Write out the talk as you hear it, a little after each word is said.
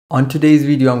On today's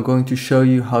video, I'm going to show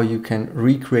you how you can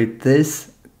recreate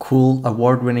this cool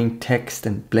award-winning text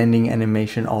and blending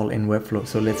animation all in Webflow.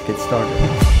 So let's get started.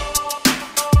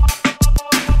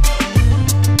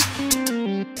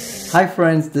 Hi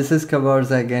friends, this is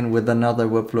Kavarza again with another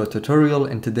Webflow tutorial.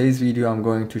 In today's video, I'm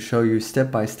going to show you step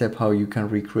by step how you can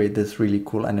recreate this really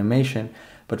cool animation.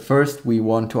 But first, we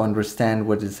want to understand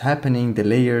what is happening, the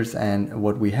layers and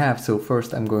what we have. So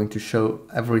first, I'm going to show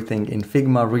everything in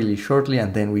Figma really shortly,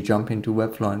 and then we jump into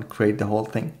Webflow and create the whole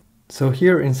thing. So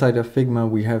here inside of Figma,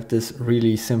 we have this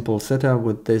really simple setup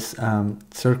with this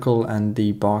circle and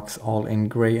the box all in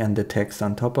gray and the text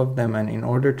on top of them. And in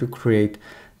order to create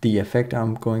the effect,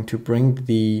 I'm going to bring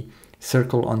the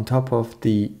circle on top of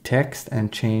the text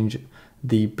and change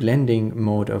the blending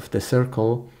mode of the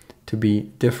circle to be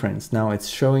different. Now it's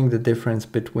showing the difference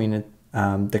between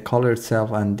the color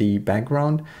itself and the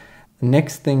background.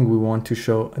 Next thing, we want to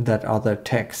show that other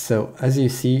text. So as you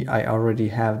see, I already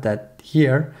have that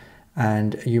here,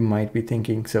 and you might be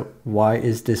thinking, so why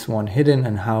is this one hidden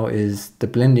and how is the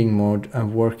blending mode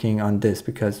working on this?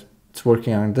 Because it's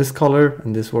working on this color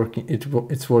and this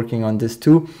it's working on this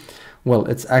too. Well,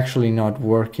 it's actually not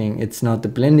working. It's not the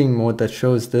blending mode that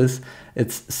shows this.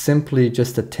 It's simply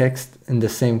just a text in the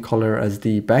same color as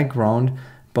the background,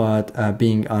 but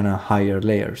being on a higher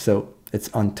layer. So it's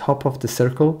on top of the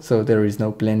circle. So there is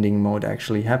no blending mode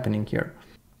actually happening here.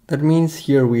 That means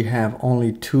here we have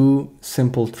only two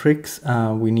simple tricks.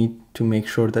 We need to make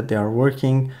sure that they are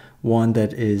working. One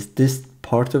that is this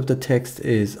part of the text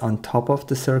is on top of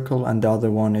the circle, and the other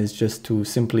one is just to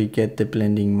simply get the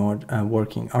blending mode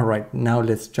working. All right, now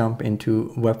let's jump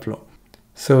into Webflow.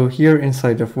 So here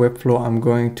inside of Webflow, I'm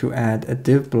going to add a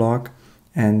div block,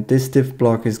 and this div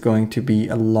block is going to be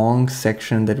a long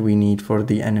section that we need for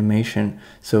the animation.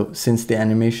 So since the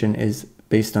animation is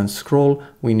based on scroll,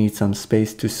 we need some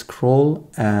space to scroll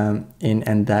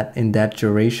in that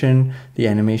duration the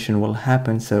animation will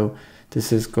happen. So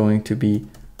this is going to be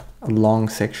a long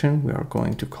section. We are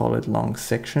going to call it long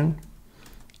section,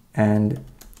 and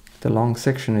the long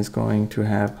section is going to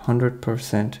have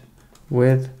 100%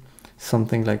 width,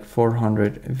 something like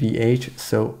 400 VH,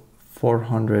 so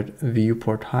 400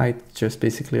 viewport height, just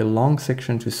basically a long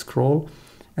section to scroll,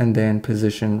 and then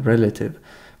position relative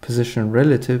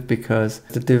because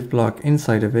the div block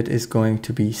inside of it is going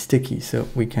to be sticky. So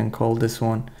we can call this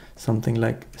one something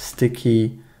like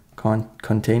sticky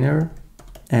container.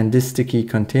 And this sticky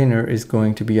container is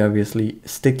going to be obviously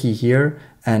sticky here.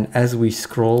 And as we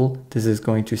scroll, this is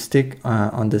going to stick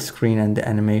on the screen, and the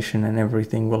animation and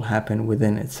everything will happen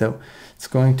within it. So it's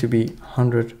going to be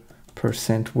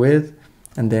 100% width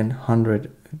and then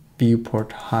 100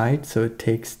 viewport height. So it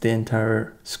takes the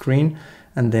entire screen,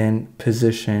 and then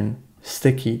position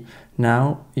sticky.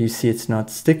 Now you see it's not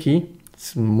sticky.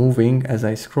 It's moving as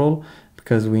I scroll,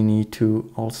 because we need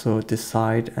to also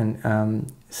decide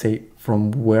and say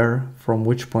from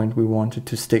which point we want it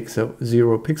to stick. So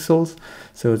 0 pixels.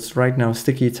 So it's right now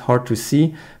sticky. It's hard to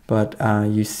see, but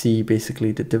you see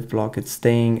basically the div block, it's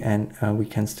staying, and we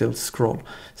can still scroll.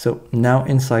 So now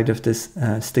inside of this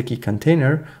sticky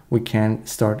container, we can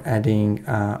start adding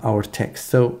our text.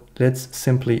 So let's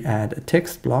simply add a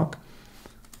text block.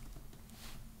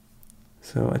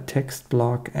 So a text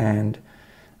block, and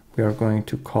we are going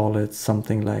to call it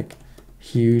something like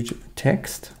huge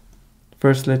text.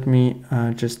 First, let me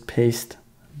just paste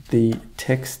the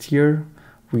text here.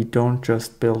 We don't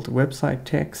just build website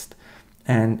text.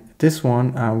 And this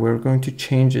one, we're going to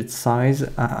change its size.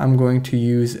 I'm going to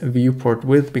use viewport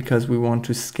width because we want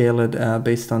to scale it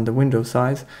based on the window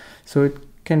size. So it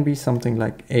can be something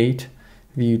like 8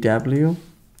 VW.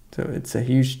 So it's a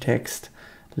huge text.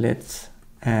 Let's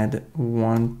add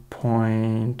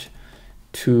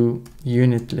 1.2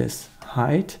 unitless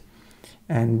height.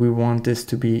 And we want this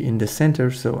to be in the center.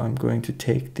 So I'm going to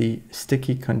take the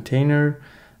sticky container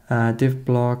div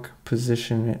block,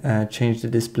 position, change the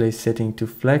display setting to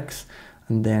flex,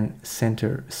 and then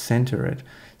center it.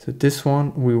 So this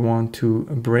one, we want to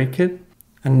break it.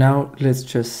 And now let's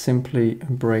just simply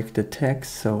break the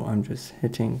text. So I'm just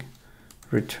hitting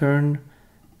return.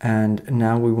 And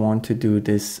now we want to do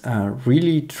this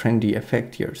really trendy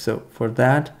effect here. So for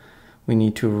that, we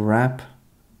need to wrap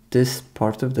this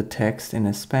part of the text in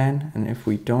a span, and if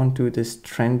we don't do this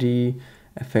trendy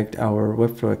effect, our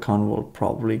Webflow account will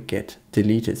probably get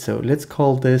deleted. So let's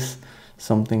call this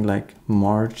something like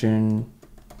margin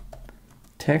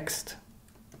text,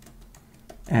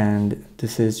 and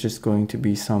this is just going to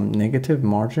be some negative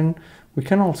margin. We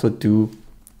can also do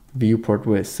viewport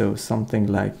width, so something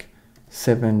like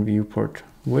 7 viewport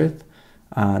width.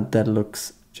 That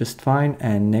looks just fine.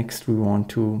 And next we want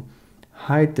to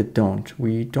hide the don't.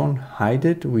 We don't hide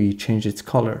it, we change its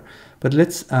color. But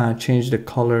let's change the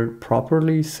color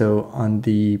properly. So on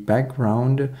the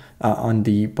background, on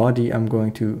the body, I'm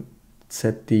going to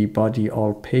set the body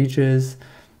all pages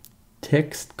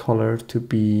text color to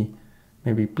be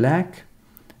maybe black.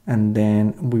 And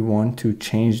then we want to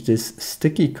change this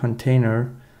sticky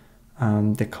container,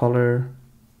 the color,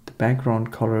 the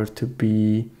background color to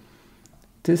be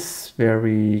this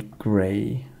very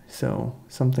gray. So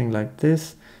something like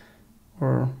this,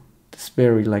 or this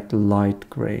very like light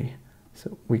gray.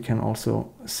 So we can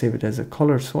also save it as a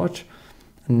color swatch.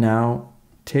 And now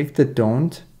take the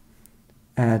don't,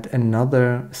 add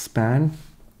another span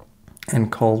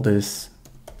and call this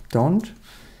don't.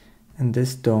 And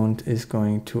this don't is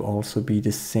going to also be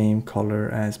the same color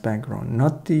as background.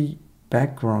 Not the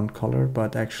background color,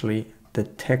 but actually the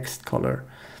text color.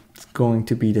 It's going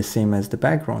to be the same as the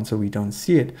background, so we don't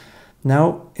see it.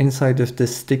 Now, inside of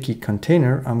this sticky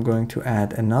container, I'm going to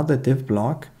add another div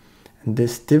block. And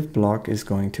this div block is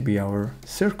going to be our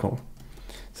circle.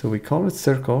 So we call it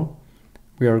circle.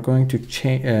 We are going to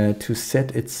change to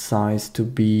set its size to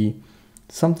be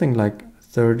something like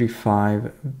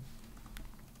 35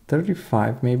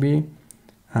 maybe,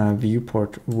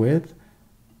 viewport width.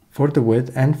 For the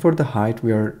width and for the height,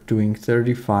 we are doing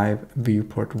 35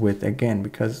 viewport width again,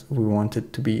 because we want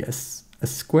it to be a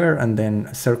square and then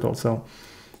a circle. So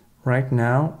right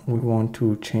now we want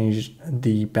to change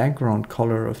the background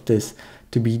color of this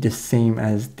to be the same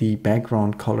as the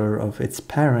background color of its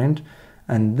parent.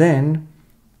 And then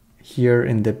here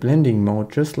in the blending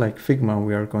mode, just like Figma,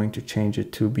 we are going to change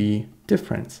it to be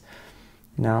difference.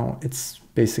 Now it's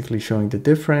basically showing the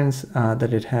difference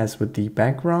that it has with the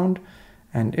background.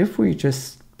 And if we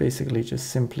just basically just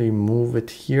simply move it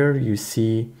here, you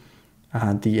see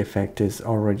the effect is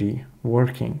already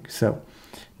working. So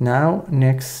now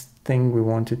next thing we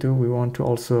want to do, we want to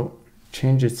also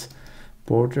change its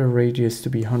border radius to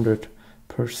be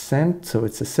 100%. So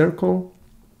it's a circle.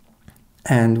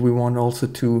 And we want also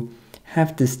to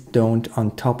have this don't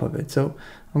on top of it. So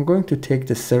I'm going to take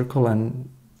the circle and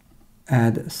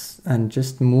add and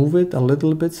just move it a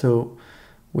little bit so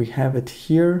we have it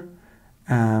here,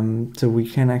 so we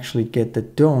can actually get the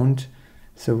don't,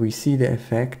 so we see the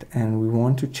effect. And we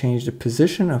want to change the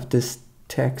position of this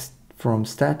text from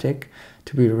static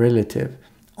to be relative,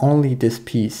 only this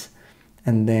piece,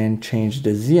 and then change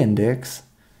the z-index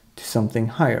to something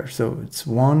higher. So it's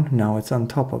 1, now it's on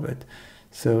top of it.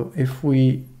 So if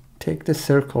we take the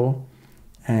circle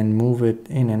and move it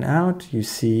in and out, you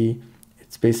see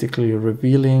it's basically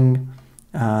revealing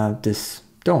this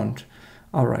don't.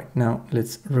 All right, now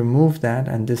let's remove that.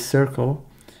 And this circle,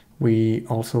 we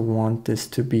also want this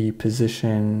to be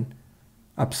position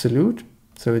absolute.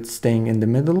 So it's staying in the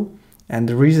middle. And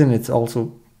the reason it's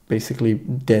also basically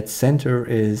dead center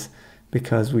is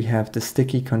because we have the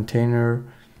sticky container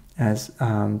as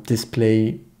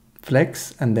display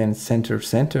flex and then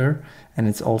center, and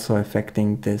it's also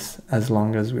affecting this as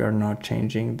long as we are not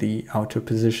changing the auto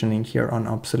positioning here on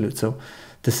absolute. So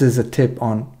this is a tip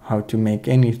on how to make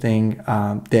anything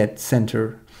dead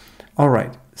center. All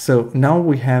right, so now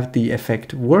we have the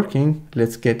effect working.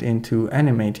 Let's get into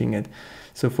animating it.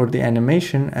 So for the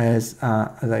animation, as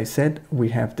I said, we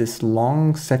have this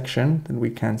long section that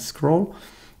we can scroll,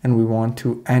 and we want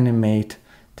to animate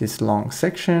this long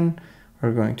section.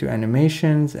 We're going to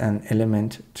animations and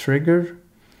element trigger.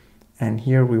 And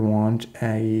here we want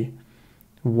a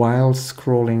while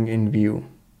scrolling in view.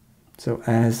 So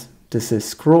as this is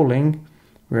scrolling,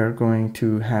 we are going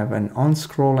to have an on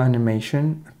scroll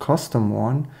animation, a custom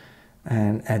one,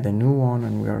 and add a new one.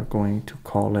 And we are going to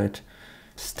call it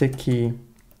sticky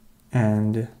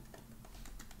and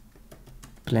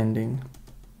blending.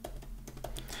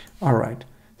 All right.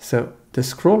 So the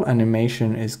scroll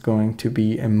animation is going to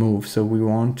be a move. So we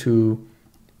want to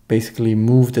basically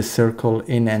move the circle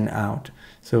in and out.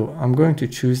 So I'm going to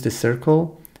choose the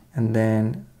circle, and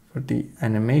then for the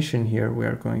animation here, we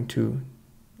are going to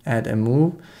add a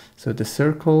move. So the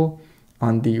circle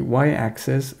on the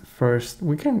y-axis, first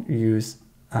we can use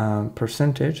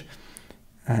percentage,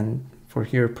 and for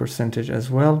here percentage as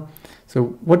well. So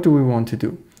what do we want to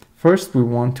do? First, we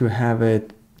want to have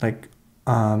it like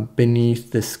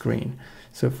beneath the screen.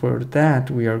 So for that,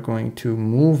 we are going to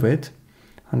move it.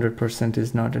 100%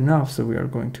 is not enough, so we are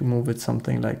going to move it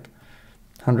something like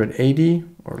 180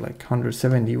 or like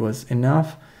 170 was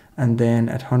enough. And then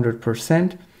at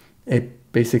 100%,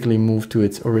 it basically moved to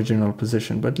its original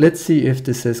position. But let's see if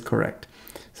this is correct.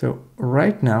 So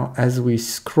right now, as we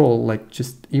scroll, like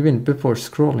just even before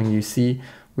scrolling, you see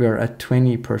we are at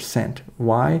 20%.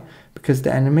 Why? Because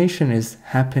the animation is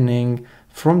happening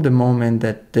from the moment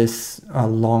that this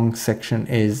long section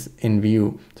is in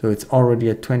view. So it's already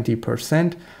at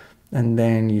 20%, and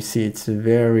then you see it's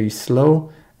very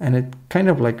slow, and it kind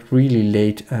of like really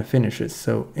late finishes.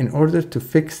 So in order to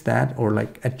fix that or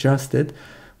like adjust it,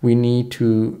 we need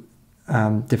to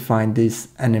define these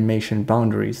animation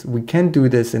boundaries. We can do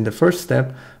this in the first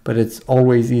step, but it's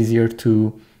always easier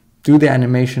to do the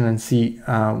animation and see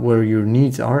where your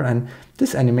needs are. And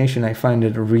this animation, I find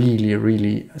it really,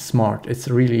 really smart. It's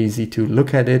really easy to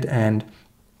look at it and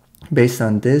based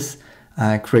on this,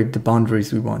 create the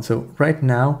boundaries we want. So right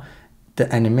now,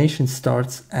 the animation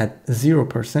starts at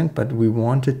 0%, but we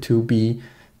want it to be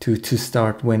to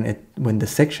start when the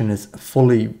section is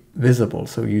fully visible.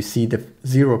 So you see the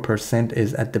 0%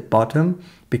 is at the bottom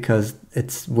because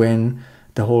it's when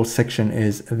the whole section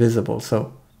is visible.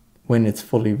 So when it's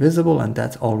fully visible, and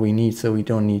that's all we need. So we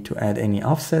don't need to add any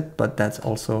offset, but that's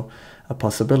also a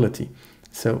possibility.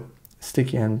 So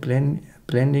sticky and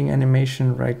blending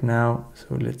animation right now.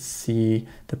 So let's see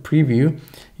the preview.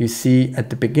 You see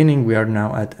at the beginning, we are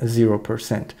now at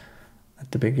 0%.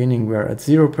 At the beginning, we are at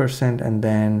 0%, and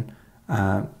then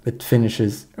it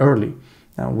finishes early.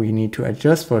 Now we need to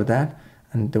adjust for that.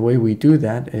 And the way we do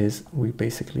that is we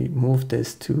basically move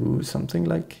this to something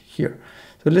like here.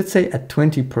 So let's say at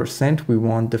 20%, we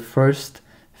want the first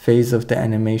phase of the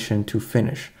animation to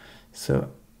finish.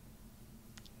 So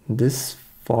this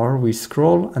far we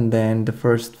scroll, and then the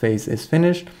first phase is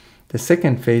finished. The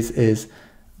second phase is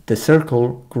the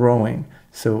circle growing.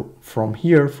 So from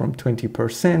here, from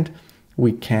 20%,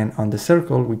 we can, on the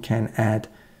circle, we can add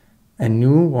a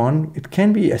new one. It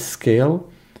can be a scale,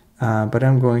 but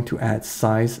I'm going to add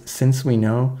size since we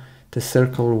know the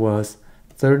circle was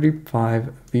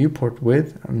 35 viewport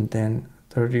width, and then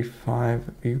 35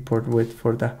 viewport width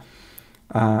for the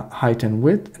height and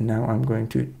width. And now I'm going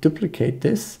to duplicate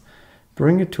this,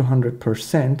 bring it to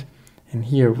 100%, and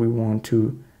here we want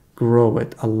to grow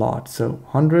it a lot. So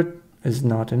 100 is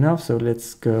not enough, so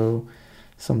let's go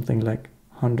something like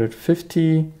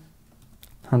 150.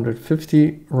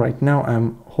 Right now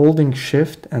I'm holding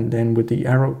shift, and then with the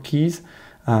arrow keys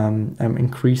I'm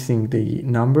increasing the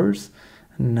numbers.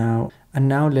 And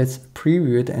now let's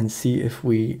preview it and see if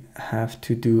we have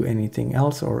to do anything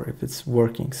else or if it's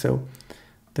working. So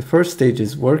the first stage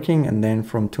is working, and then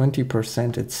from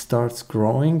 20% it starts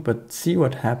growing, but see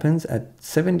what happens at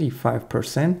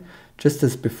 75%, just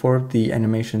as before, the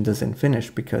animation doesn't finish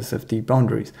because of the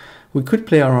boundaries. We could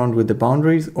play around with the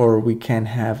boundaries, or we can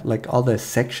have like other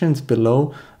sections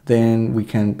below, then we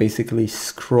can basically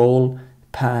scroll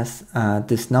past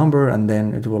this number and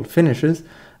then it will finishes.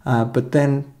 But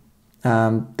then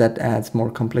that adds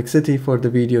more complexity for the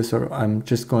video, so I'm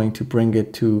just going to bring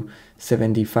it to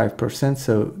 75%,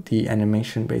 so the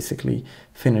animation basically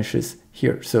finishes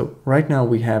here. So right now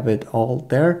we have it all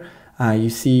there. You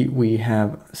see we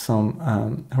have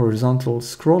some horizontal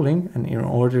scrolling, and in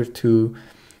order to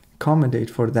accommodate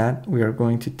for that, we are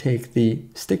going to take the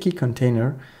sticky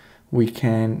container. We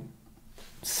can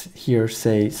here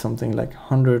say something like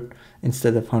 100,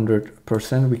 instead of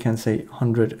 100%, we can say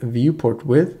 100 viewport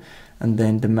width, and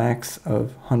then the max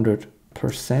of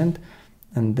 100%,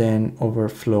 and then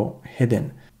overflow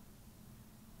hidden.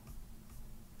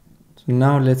 So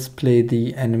now let's play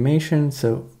the animation.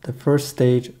 So the first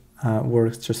stage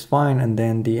works just fine, and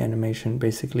then the animation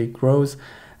basically grows,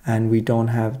 and we don't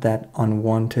have that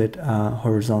unwanted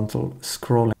horizontal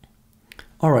scrolling.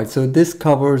 Alright, so this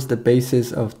covers the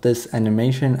basis of this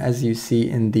animation. As you see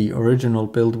in the original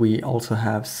build, we also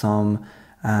have some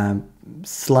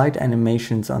slight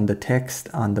animations on the text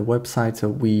on the website.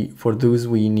 So for those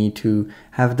we need to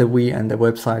have the we and the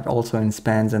website also in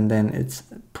spans, and then it's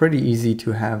pretty easy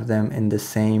to have them in the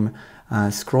same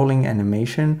scrolling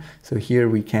animation. So here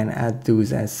we can add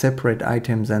those as separate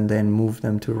items and then move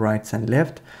them to right and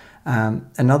left.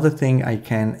 Another thing I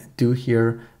can do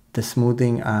here, the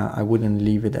smoothing, I wouldn't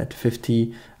leave it at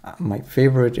 50. My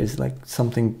favorite is like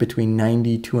something between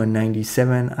 92 and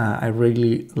 97. I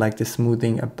really like the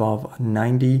smoothing above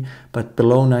 90, but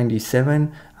below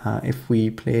 97, if we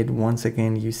play it once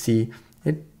again, you see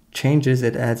it changes,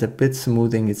 it adds a bit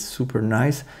smoothing, it's super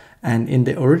nice. And in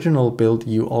the original build,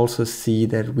 you also see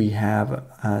that we have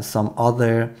some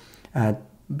other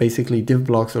basically div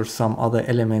blocks or some other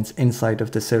elements inside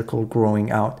of the circle growing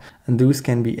out, and those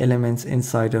can be elements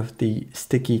inside of the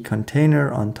sticky container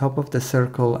on top of the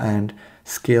circle and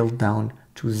scaled down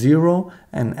to 0.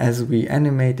 And as we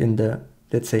animate in the,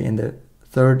 let's say in the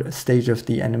third stage of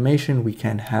the animation, we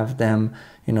can have them,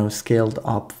 you know, scaled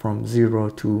up from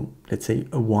 0 to, let's say,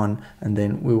 a 1, and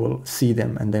then we will see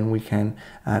them, and then we can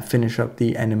finish up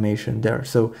the animation there.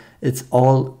 So it's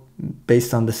all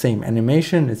based on the same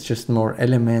animation. It's just more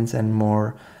elements and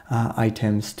more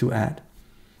items to add.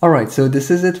 Alright, so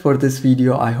this is it for this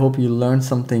video. I hope you learned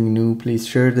something new. Please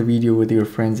share the video with your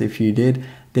friends if you did.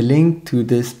 The link to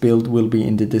this build will be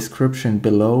in the description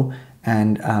below.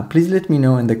 And please let me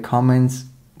know in the comments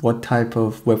what type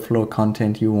of Webflow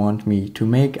content you want me to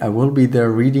make. I will be there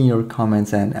reading your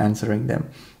comments and answering them.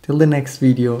 Till the next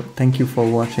video, thank you for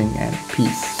watching and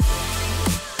peace.